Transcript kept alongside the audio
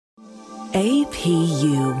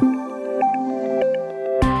APU.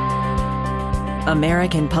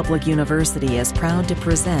 American Public University is proud to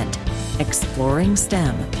present Exploring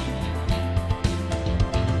STEM.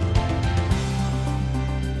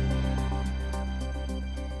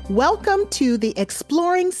 Welcome to the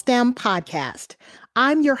Exploring STEM podcast.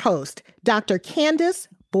 I'm your host, Dr. Candace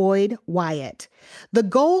Boyd Wyatt. The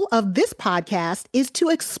goal of this podcast is to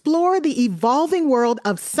explore the evolving world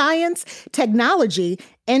of science, technology,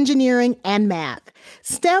 engineering, and math.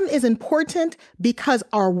 STEM is important because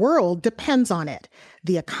our world depends on it.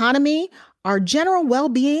 The economy, our general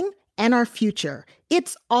well-being, and our future.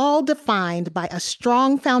 It's all defined by a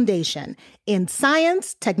strong foundation in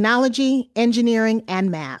science, technology, engineering, and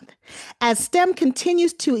math. As STEM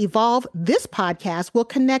continues to evolve, this podcast will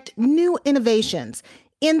connect new innovations,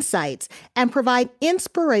 insights, and provide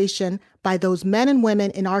inspiration by those men and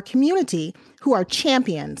women in our community who are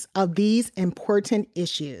champions of these important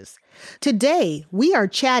issues. Today, we are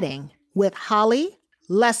chatting with Holly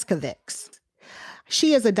Leskovics.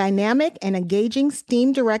 She is a dynamic and engaging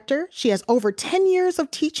STEAM director. She has over 10 years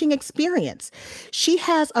of teaching experience. She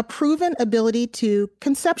has a proven ability to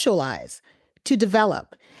conceptualize, to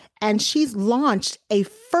develop, and she's launched a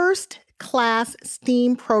first-class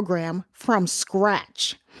STEAM program from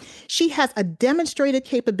scratch. She has a demonstrated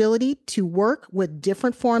capability to work with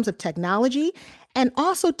different forms of technology and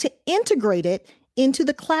also to integrate it into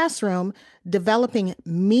the classroom, developing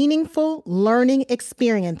meaningful learning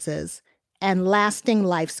experiences and lasting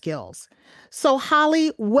life skills. So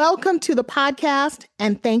Holly, welcome to the podcast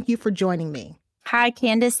and thank you for joining me. Hi,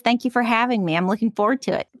 Candace. Thank you for having me. I'm looking forward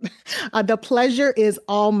to it. The pleasure is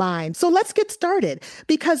all mine. So let's get started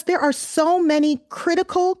because there are so many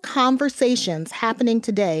critical conversations happening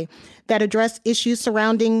today that address issues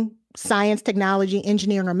surrounding science, technology,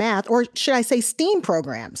 engineering, or math, or should I say STEAM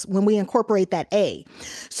programs when we incorporate that A.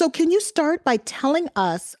 So can you start by telling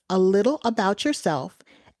us a little about yourself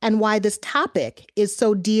and why this topic is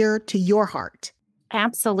so dear to your heart?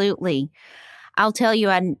 Absolutely. I'll tell you,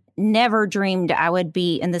 I never dreamed I would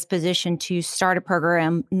be in this position to start a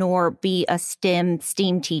program nor be a STEM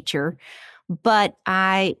teacher. But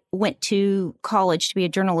I went to college to be a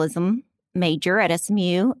journalism major at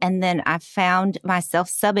SMU. And then I found myself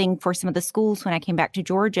subbing for some of the schools when I came back to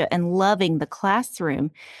Georgia and loving the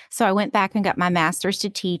classroom. So I went back and got my master's to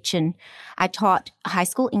teach. And I taught high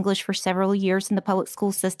school English for several years in the public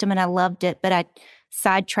school system, and I loved it. But I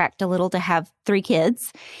sidetracked a little to have 3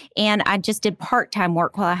 kids. And I just did part-time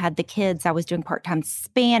work while I had the kids. I was doing part-time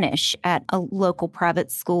Spanish at a local private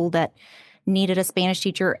school that needed a Spanish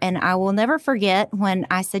teacher. And I will never forget when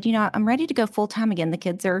I said, I'm ready to go full-time again. The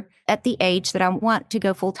kids are at the age that I want to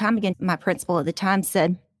go full-time again. My principal at the time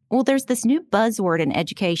said, well, there's this new buzzword in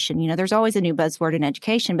education. There's always a new buzzword in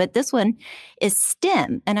education, but this one is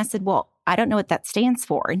STEM. And I said, well, I don't know what that stands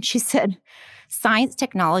for. And she said, science,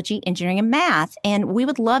 technology, engineering, and math. And we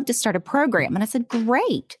would love to start a program. And I said,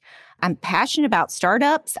 great. I'm passionate about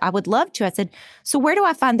startups. I would love to. I said, so where do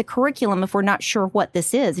I find the curriculum if we're not sure what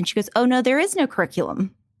this is? And she goes, oh, no, there is no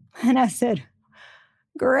curriculum. And I said,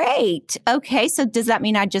 great. Okay, so does that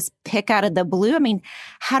mean I just pick out of the blue? I mean,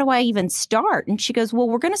 how do I even start? And she goes, well,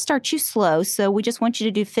 we're going to start you slow. So we just want you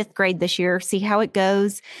to do 5th grade this year, see how it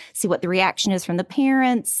goes, see what the reaction is from the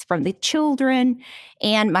parents, from the children.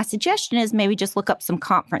 And my suggestion is maybe just look up some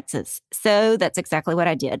conferences. So that's exactly what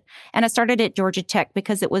I did. And I started at Georgia Tech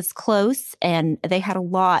because it was close and they had a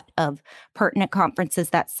lot of pertinent conferences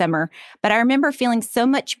that summer. But I remember feeling so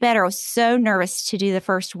much better. I was so nervous to do the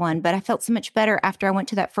first one, but I felt so much better after I went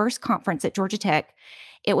to that first conference at Georgia Tech.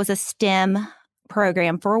 It was a STEM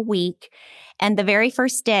program for a week. And the very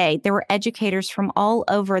first day, there were educators from all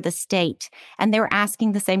over the state, and they were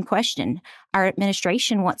asking the same question. Our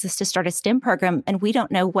administration wants us to start a STEM program, and we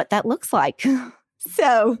don't know what that looks like.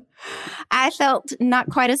 So I felt not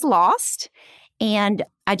quite as lost. And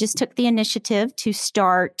I just took the initiative to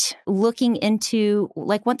start looking into,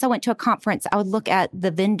 once I went to a conference, I would look at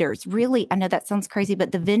the vendors. Really, I know that sounds crazy,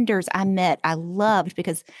 but the vendors I met, I loved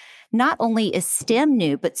because not only is STEM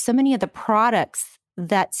new, but so many of the products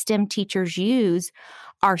that STEM teachers use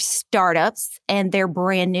are startups and they're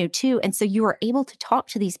brand new too. And so you are able to talk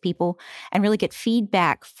to these people and really get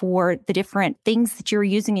feedback for the different things that you're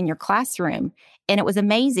using in your classroom. And it was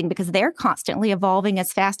amazing because they're constantly evolving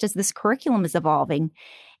as fast as this curriculum is evolving.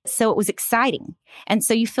 So it was exciting. And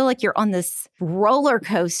so you feel like you're on this roller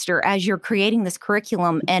coaster as you're creating this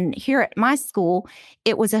curriculum. And here at my school,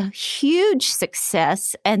 it was a huge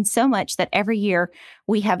success. And so much that every year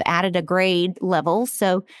we have added a grade level.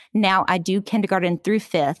 So now I do kindergarten through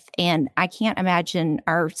 5th. And I can't imagine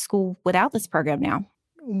our school without this program now.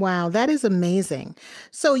 Wow, that is amazing.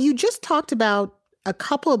 So you just talked about a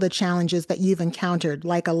couple of the challenges that you've encountered,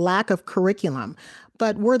 like a lack of curriculum.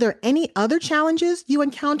 But were there any other challenges you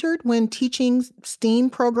encountered when teaching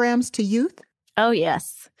STEAM programs to youth? Oh,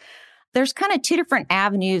 yes. There's kind of two different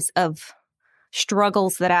avenues of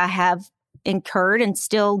struggles that I have incurred and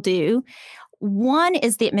still do. One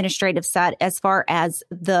is the administrative side as far as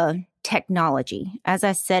the technology. As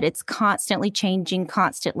I said, it's constantly changing,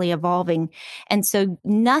 constantly evolving. And so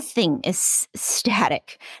nothing is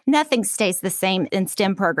static. Nothing stays the same in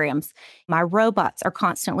STEM programs. My robots are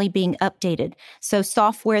constantly being updated. So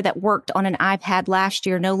software that worked on an iPad last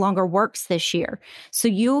year no longer works this year. So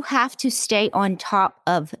you have to stay on top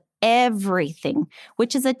of everything,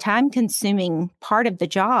 which is a time-consuming part of the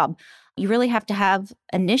job. You really have to have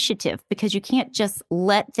initiative because you can't just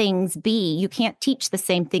let things be. You can't teach the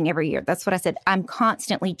same thing every year. That's what I said. I'm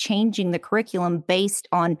constantly changing the curriculum based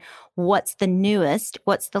on what's the newest,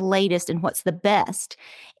 what's the latest, and what's the best.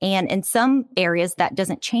 And in some areas, that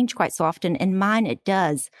doesn't change quite so often. In mine, it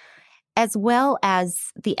does, as well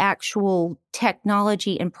as the actual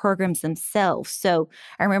technology and programs themselves. So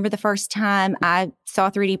I remember the first time I saw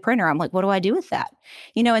a 3D printer, I'm like, what do I do with that?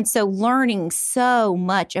 And so learning so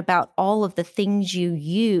much about all of the things you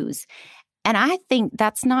use. And I think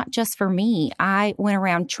that's not just for me. I went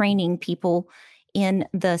around training people in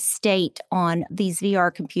the state on these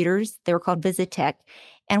VR computers. They were called Visitech.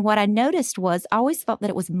 And what I noticed was I always thought that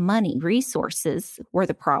it was money, resources were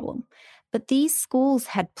the problem. But these schools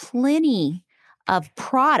had plenty of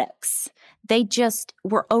products. They just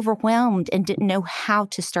were overwhelmed and didn't know how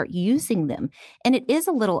to start using them. And it is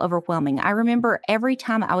a little overwhelming. I remember every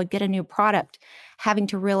time I would get a new product, having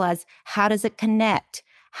to realize, how does it connect?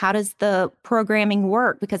 How does the programming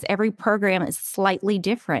work? Because every program is slightly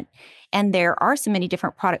different. And there are so many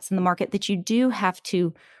different products in the market that you do have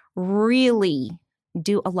to really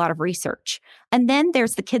do a lot of research. And then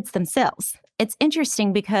there's the kids themselves. It's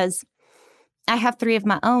interesting because I have 3 of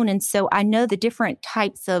my own, and so I know the different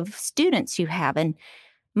types of students you have. And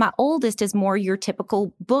my oldest is more your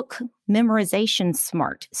typical book memorization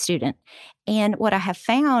smart student. And what I have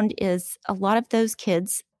found is a lot of those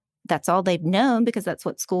kids, that's all they've known because that's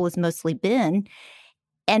what school has mostly been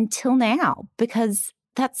until now, because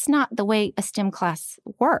that's not the way a STEM class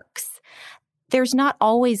works. There's not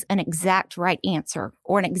always an exact right answer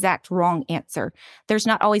or an exact wrong answer. There's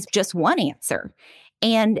not always just one answer.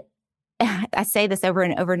 And I say this over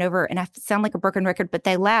and over and over, and I sound like a broken record, but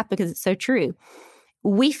they laugh because it's so true.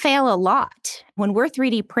 We fail a lot. When we're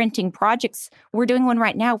 3D printing projects, we're doing one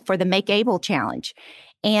right now for the Make Able Challenge.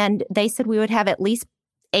 And they said we would have at least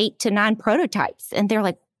 8 to 9 prototypes. And they're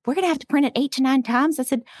like, we're going to have to print it 8 to 9 times. I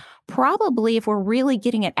said, probably if we're really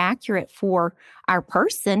getting it accurate for our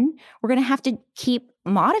person, we're going to have to keep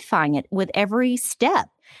modifying it with every step.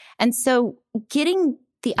 And so getting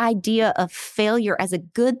the idea of failure as a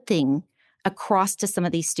good thing across to some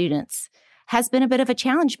of these students has been a bit of a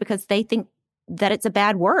challenge because they think that it's a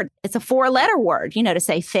bad word. It's a 4-letter word, to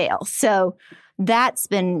say fail. So that's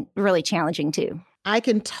been really challenging too. I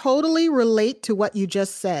can totally relate to what you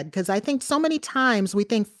just said, because I think so many times we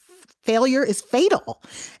think failure is fatal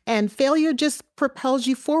and failure just propels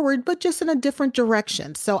you forward, but just in a different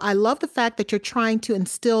direction. So I love the fact that you're trying to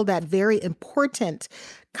instill that very important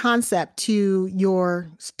concept to your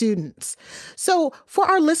students. So for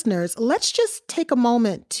our listeners, let's just take a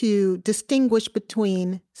moment to distinguish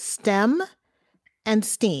between STEM and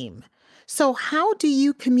STEAM. So how do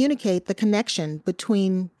you communicate the connection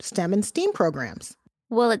between STEM and STEAM programs?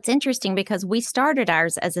 Well, it's interesting because we started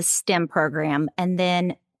ours as a STEM program, and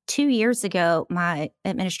then 2 years ago, my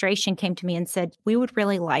administration came to me and said, we would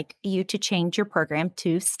really like you to change your program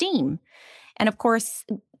to STEAM. And of course,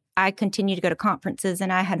 I continue to go to conferences,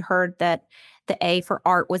 and I had heard that the A for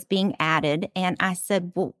art was being added. And I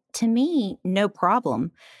said, well, to me, no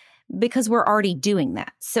problem, because we're already doing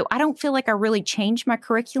that. So I don't feel like I really changed my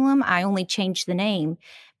curriculum. I only changed the name,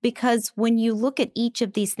 because when you look at each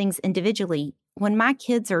of these things individually, when my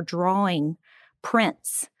kids are drawing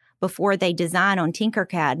prints before they design on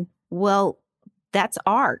Tinkercad, well, that's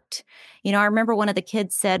art. I remember one of the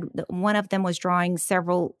kids said that one of them was drawing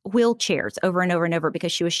several wheelchairs over and over and over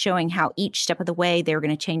because she was showing how each step of the way they were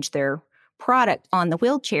going to change their product on the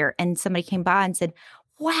wheelchair. And somebody came by and said,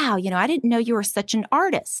 wow, I didn't know you were such an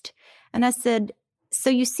artist. And I said, So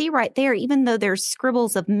you see right there, even though there's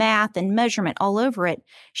scribbles of math and measurement all over it,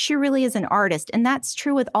 she really is an artist. And that's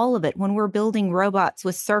true with all of it. When we're building robots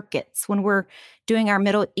with circuits, when we're doing our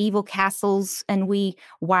medieval castles and we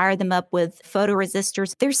wire them up with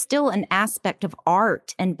photoresistors, there's still an aspect of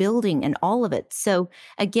art and building and all of it. So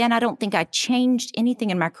again, I don't think I changed anything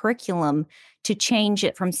in my curriculum to change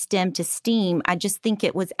it from STEM to STEAM. I just think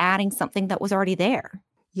it was adding something that was already there.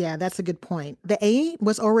 Yeah, that's a good point. The A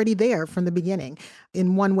was already there from the beginning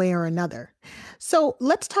in one way or another. So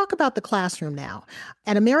let's talk about the classroom now.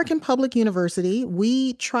 At American Public University,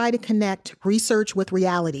 we try to connect research with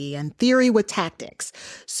reality and theory with tactics.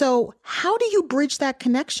 So how do you bridge that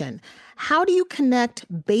connection? How do you connect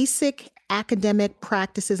basic academic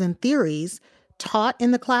practices and theories taught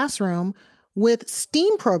in the classroom with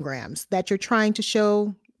STEAM programs that you're trying to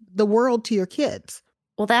show the world to your kids?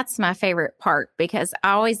 Well, that's my favorite part because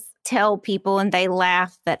I always tell people and they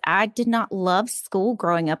laugh that I did not love school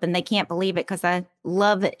growing up, and they can't believe it because I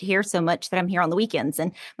love it here so much that I'm here on the weekends.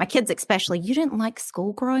 And my kids especially, you didn't like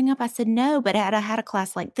school growing up? I said, no, but had I had a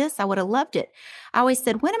class like this, I would have loved it. I always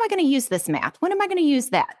said, when am I going to use this math? When am I going to use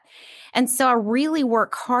that? And so I really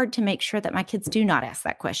work hard to make sure that my kids do not ask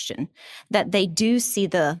that question, that they do see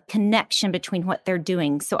the connection between what they're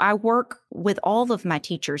doing. So I work with all of my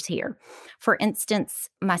teachers here. For instance,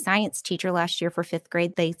 my science teacher last year for 5th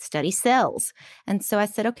grade, they study cells. And so I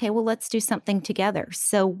said, okay, well, let's do something together.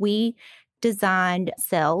 So we designed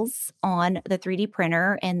cells on the 3D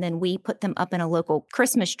printer, and then we put them up in a local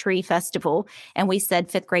Christmas tree festival, and we said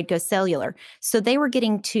 5th grade go cellular. So they were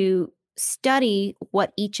getting to study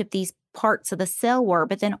what each of these parts of the cell were,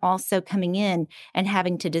 but then also coming in and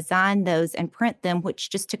having to design those and print them, which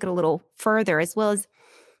just took it a little further, as well as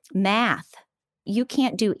math. You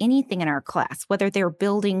can't do anything in our class, whether they're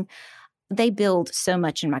building. They build so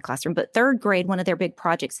much in my classroom, but 3rd grade, one of their big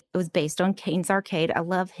projects was based on Kane's Arcade. I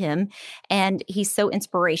love him, and he's so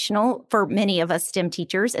inspirational for many of us STEM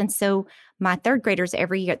teachers. And so my 3rd graders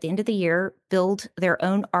every year at the end of the year build their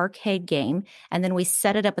own arcade game, and then we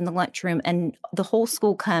set it up in the lunchroom, and the whole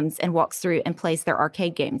school comes and walks through and plays their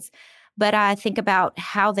arcade games. But I think about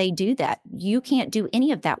how they do that. You can't do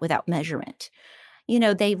any of that without measurement. You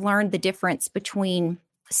know, they've learned the difference between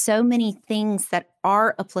so many things that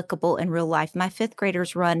are applicable in real life. My 5th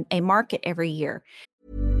graders run a market every year.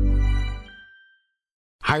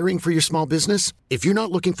 Hiring for your small business? If you're not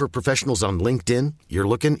looking for professionals on LinkedIn, you're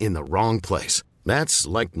looking in the wrong place. That's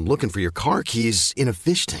like looking for your car keys in a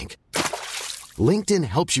fish tank. LinkedIn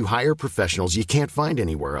helps you hire professionals you can't find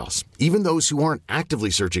anywhere else, even those who aren't actively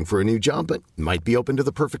searching for a new job but might be open to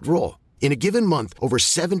the perfect role. In a given month, over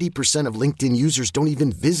 70% of LinkedIn users don't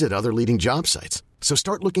even visit other leading job sites. So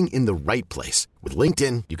start looking in the right place. With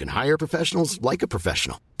LinkedIn, you can hire professionals like a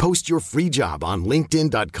professional. Post your free job on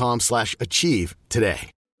linkedin.com/achieve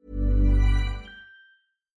today.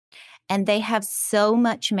 And they have so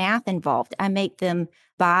much math involved. I make them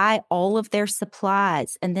buy all of their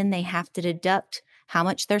supplies, and then they have to deduct how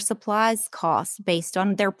much their supplies cost based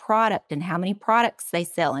on their product and how many products they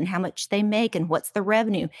sell and how much they make and what's the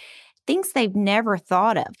revenue. Things they've never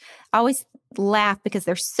thought of. I always laugh because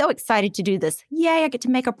they're so excited to do this. Yay, I get to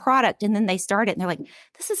make a product. And then they start it and they're like,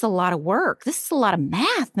 this is a lot of work. This is a lot of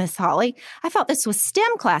math, Miss Holly. I thought this was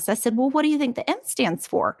STEM class. I said, well, what do you think the M stands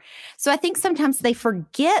for? So I think sometimes they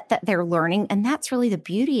forget that they're learning, and that's really the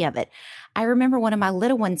beauty of it. I remember one of my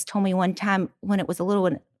little ones told me one time when it was a little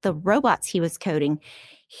one, the robots he was coding,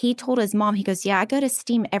 he told his mom, he goes, yeah, I go to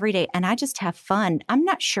STEAM every day and I just have fun. I'm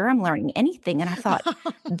not sure I'm learning anything. And I thought,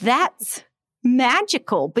 that's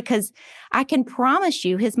magical, because I can promise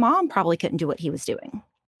you his mom probably couldn't do what he was doing.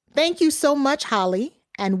 Thank you so much, Holly.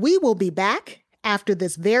 And we will be back after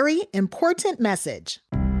this very important message.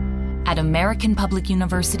 At American Public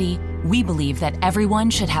University, we believe that everyone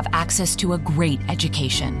should have access to a great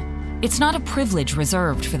education. It's not a privilege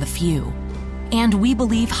reserved for the few. And we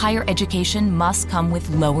believe higher education must come with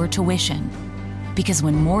lower tuition. Because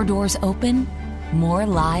when more doors open, more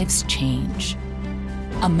lives change.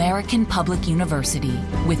 American Public University,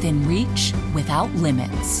 within reach, without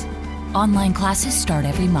limits. Online classes start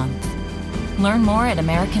every month. Learn more at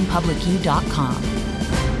americanpublicu.com.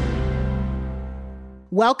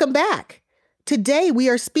 Welcome back. Today we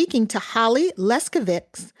are speaking to Holly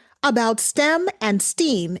Leskovicz about STEM and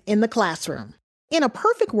STEAM in the classroom. In a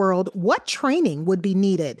perfect world, what training would be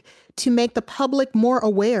needed to make the public more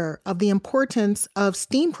aware of the importance of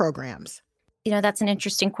STEAM programs? You know, that's an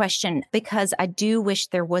interesting question, because I do wish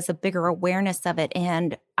there was a bigger awareness of it.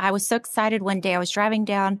 And I was so excited one day. I was driving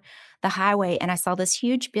down the highway and I saw this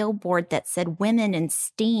huge billboard that said women in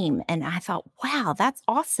STEAM. And I thought, wow, that's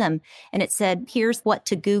awesome. And it said, here's what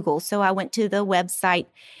to Google. So I went to the website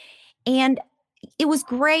and it was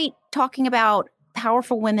great talking about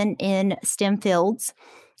powerful women in STEM fields.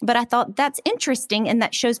 But I thought that's interesting, and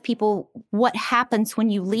that shows people what happens when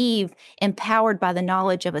you leave empowered by the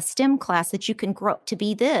knowledge of a STEM class, that you can grow up to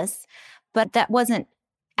be this. But that wasn't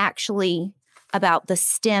actually about the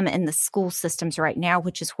STEM and the school systems right now,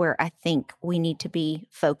 which is where I think we need to be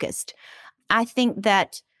focused. I think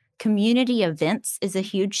that community events is a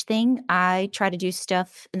huge thing. I try to do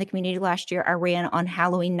stuff in the community. Last year, I ran on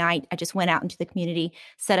Halloween night. I just went out into the community,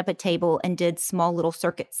 set up a table, and did small little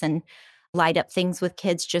circuits and light up things with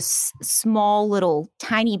kids, just small little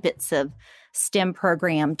tiny bits of STEM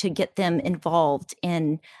program to get them involved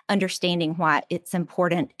in understanding why it's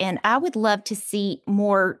important. And I would love to see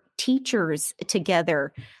more teachers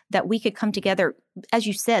together, that we could come together. As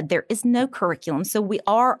you said, there is no curriculum, so we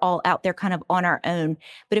are all out there kind of on our own.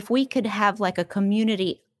 But if we could have like a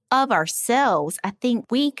community of ourselves, I think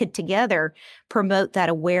we could together promote that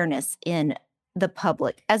awareness in the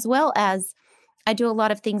public, as well as I do a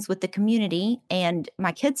lot of things with the community, and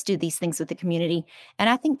my kids do these things with the community. And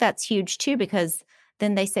I think that's huge too, because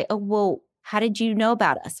then they say, oh, well, how did you know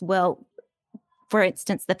about us? Well, for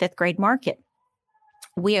instance, the 5th grade market.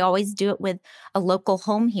 We always do it with a local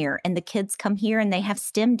home here, and the kids come here and they have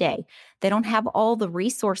STEM day. They don't have all the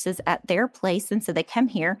resources at their place, and so they come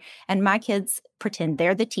here, and my kids pretend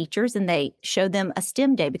they're the teachers, and they show them a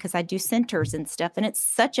STEM day because I do centers and stuff, and it's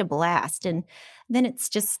such a blast. And then it's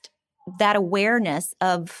just that awareness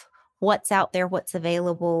of what's out there, what's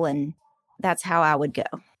available, and that's how I would go.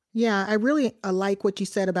 Yeah, I really like what you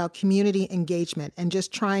said about community engagement and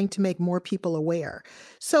just trying to make more people aware.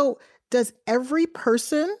 So does every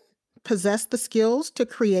person possess the skills to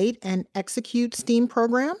create and execute STEAM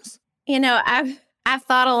programs? You know, I've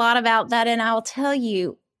thought a lot about that, and I'll tell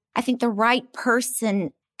you, I think the right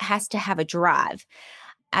person has to have a drive.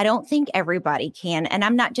 I don't think everybody can. And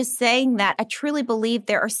I'm not just saying that. I truly believe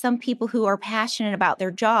there are some people who are passionate about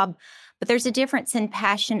their job, but there's a difference in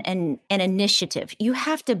passion and initiative. You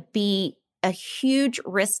have to be a huge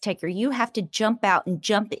risk taker. You have to jump out and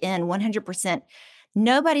jump in 100%.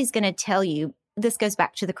 Nobody's going to tell you, this goes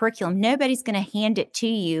back to the curriculum, nobody's going to hand it to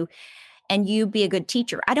you and you be a good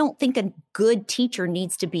teacher. I don't think a good teacher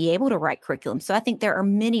needs to be able to write curriculum. So I think there are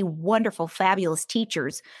many wonderful, fabulous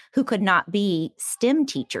teachers who could not be STEM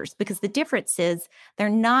teachers, because the difference is they're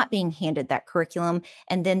not being handed that curriculum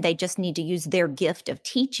and then they just need to use their gift of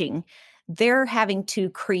teaching. They're having to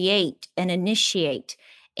create and initiate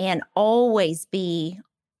and always be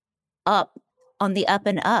up on the up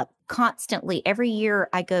and up. Constantly. Every year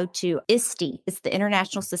I go to ISTE. It's the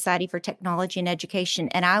International Society for Technology and Education.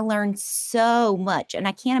 And I learn so much. And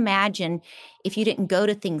I can't imagine if you didn't go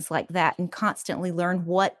to things like that and constantly learn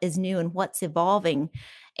what is new and what's evolving.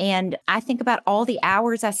 And I think about all the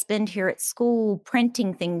hours I spend here at school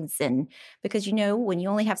printing things. And because, you know, when you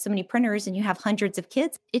only have so many printers and you have hundreds of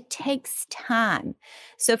kids, it takes time.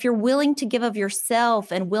 So if you're willing to give of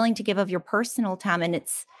yourself and willing to give of your personal time,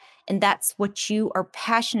 and that's what you are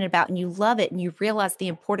passionate about and you love it and you realize the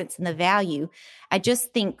importance and the value, I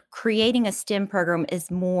just think creating a STEM program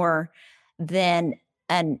is more than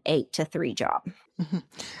an 8 to 3 job. Mm-hmm.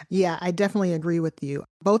 Yeah, I definitely agree with you.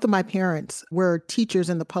 Both of my parents were teachers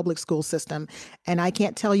in the public school system, and I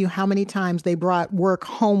can't tell you how many times they brought work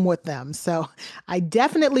home with them. So I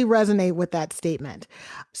definitely resonate with that statement.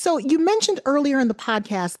 So you mentioned earlier in the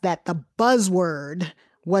podcast that the buzzword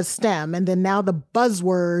was STEM, and then now the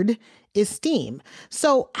buzzword is STEAM.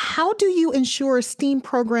 So how do you ensure STEAM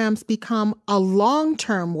programs become a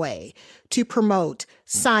long-term way to promote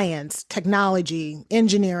science, technology,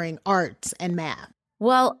 engineering, arts, and math?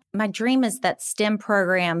 Well, my dream is that STEM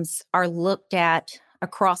programs are looked at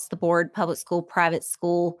across the board, public school, private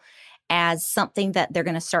school, as something that they're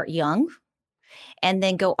going to start young and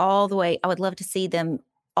then go all the way. I would love to see them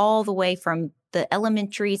all the way from the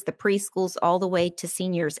elementaries, the preschools, all the way to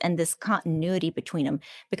seniors, and this continuity between them.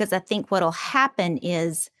 Because I think what'll happen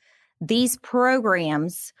is these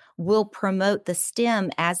programs will promote the STEM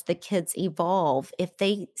as the kids evolve. If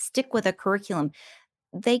they stick with a curriculum,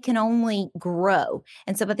 they can only grow.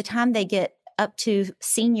 And so by the time they get up to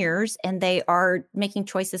seniors and they are making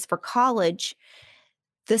choices for college,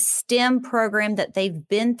 the STEM program that they've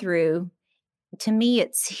been through, to me,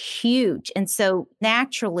 it's huge. And so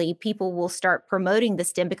naturally, people will start promoting the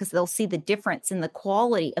STEM because they'll see the difference in the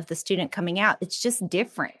quality of the student coming out. It's just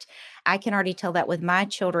different. I can already tell that with my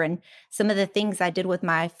children. Some of the things I did with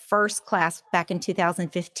my first class back in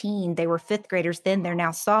 2015, they were 5th graders then, they're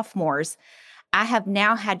now sophomores. I have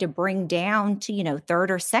now had to bring down to, third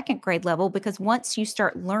or second grade level, because once you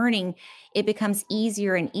start learning, it becomes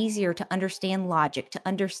easier and easier to understand logic, to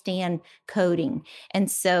understand coding. And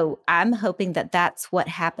so I'm hoping that that's what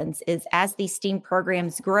happens is as these STEAM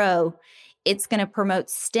programs grow, it's going to promote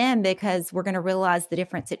STEM because we're going to realize the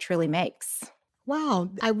difference it truly makes. Wow.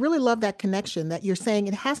 I really love that connection that you're saying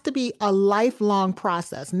it has to be a lifelong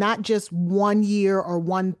process, not just 1 year or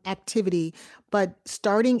one activity, but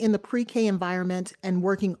starting in the pre-K environment and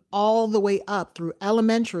working all the way up through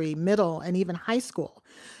elementary, middle, and even high school.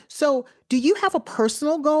 So do you have a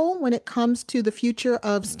personal goal when it comes to the future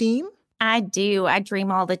of STEAM? I do. I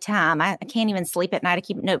dream all the time. I can't even sleep at night. I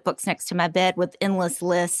keep notebooks next to my bed with endless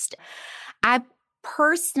lists. I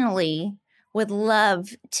personally would love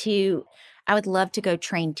to go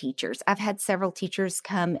train teachers. I've had several teachers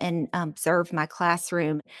come and observe my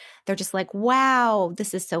classroom. They're just like, wow,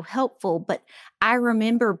 this is so helpful. But I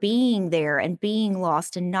remember being there and being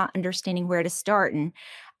lost and not understanding where to start. And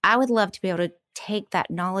I would love to be able to take that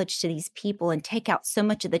knowledge to these people and take out so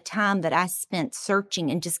much of the time that I spent searching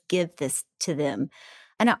and just give this to them.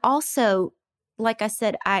 And I also, like I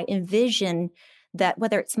said, I envision that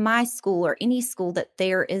whether it's my school or any school, that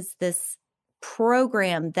there is this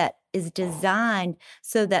program that is designed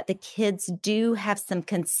so that the kids do have some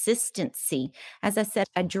consistency. As I said,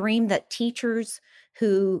 I dream that teachers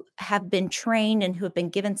who have been trained and who have been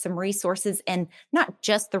given some resources, and not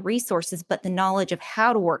just the resources, but the knowledge of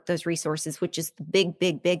how to work those resources, which is the big,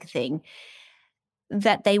 big, big thing,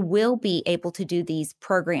 that they will be able to do these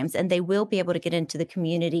programs and they will be able to get into the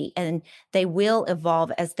community and they will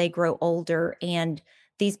evolve as they grow older. And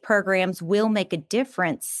these programs will make a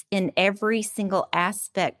difference in every single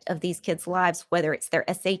aspect of these kids' lives, whether it's their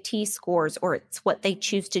SAT scores or it's what they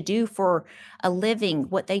choose to do for a living,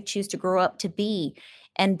 what they choose to grow up to be,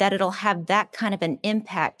 and that it'll have that kind of an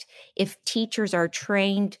impact if teachers are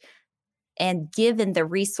trained and given the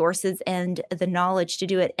resources and the knowledge to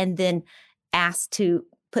do it, and then asked to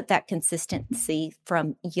put that consistency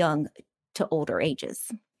from young to older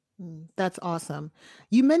ages. That's awesome.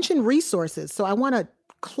 You mentioned resources, so I want to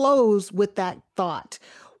close with that thought.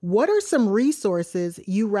 What are some resources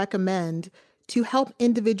you recommend to help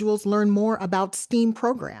individuals learn more about STEAM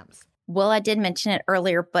programs? Well, I did mention it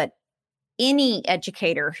earlier, but any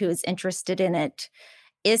educator who is interested in it,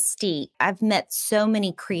 ISTE, I've met so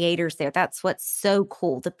many creators there. That's what's so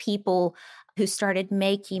cool. The people who started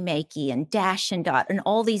Makey and Dash and Dot and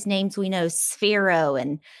all these names we know, Sphero,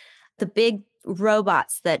 and the big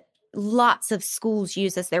robots that lots of schools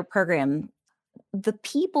use as their program. The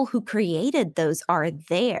people who created those are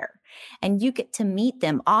there, and you get to meet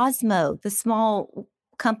them. Osmo, the small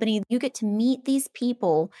company, you get to meet these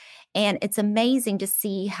people, and it's amazing to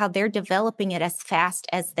see how they're developing it as fast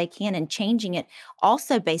as they can and changing it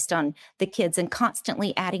also based on the kids and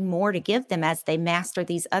constantly adding more to give them as they master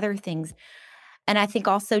these other things. And I think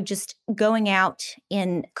also just going out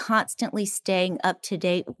and constantly staying up to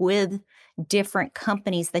date with different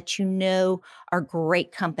companies that you know are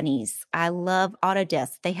great companies. I love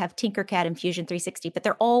Autodesk. They have Tinkercad and Fusion 360, but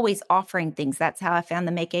they're always offering things. That's how I found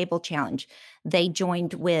the Make Able Challenge. They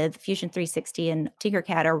joined with Fusion 360 and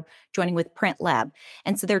Tinkercad are joining with Print Lab.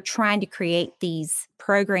 And so they're trying to create these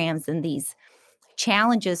programs and these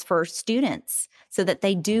challenges for students so that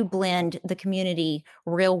they do blend the community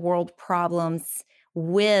real world problems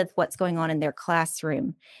with what's going on in their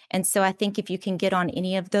classroom. And so I think if you can get on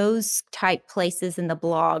any of those type places in the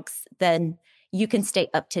blogs, then you can stay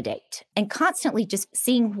up to date and constantly just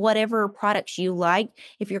seeing whatever products you like.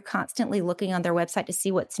 If you're constantly looking on their website to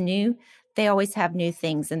see what's new, they always have new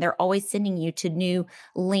things and they're always sending you to new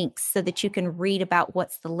links so that you can read about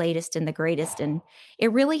what's the latest and the greatest. And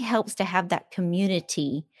it really helps to have that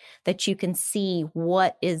community that you can see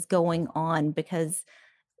what is going on, because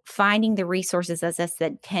finding the resources, as I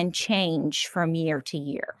said, can change from year to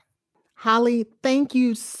year. Holly, thank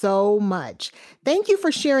you so much. Thank you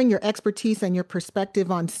for sharing your expertise and your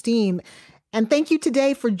perspective on STEAM. And thank you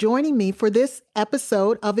today for joining me for this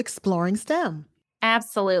episode of Exploring STEM.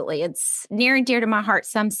 Absolutely. It's near and dear to my heart.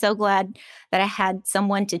 So I'm so glad that I had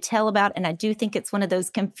someone to tell about. And I do think it's one of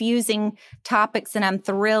those confusing topics. And I'm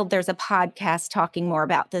thrilled there's a podcast talking more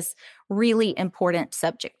about this really important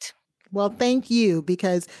subject. Well, thank you,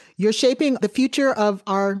 because you're shaping the future of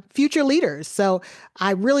our future leaders. So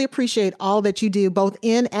I really appreciate all that you do, both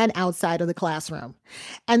in and outside of the classroom.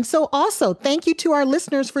 And so also, thank you to our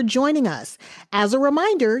listeners for joining us. As a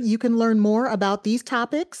reminder, you can learn more about these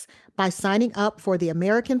topics by signing up for the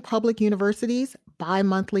American Public University's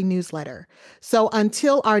bi-monthly newsletter. So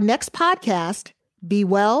until our next podcast, be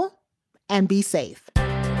well and be safe.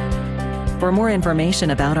 For more information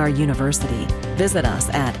about our university, Visit us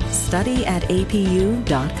at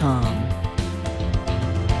studyatapu.com.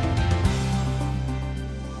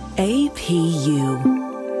 APU,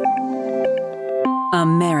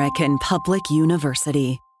 American Public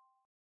University.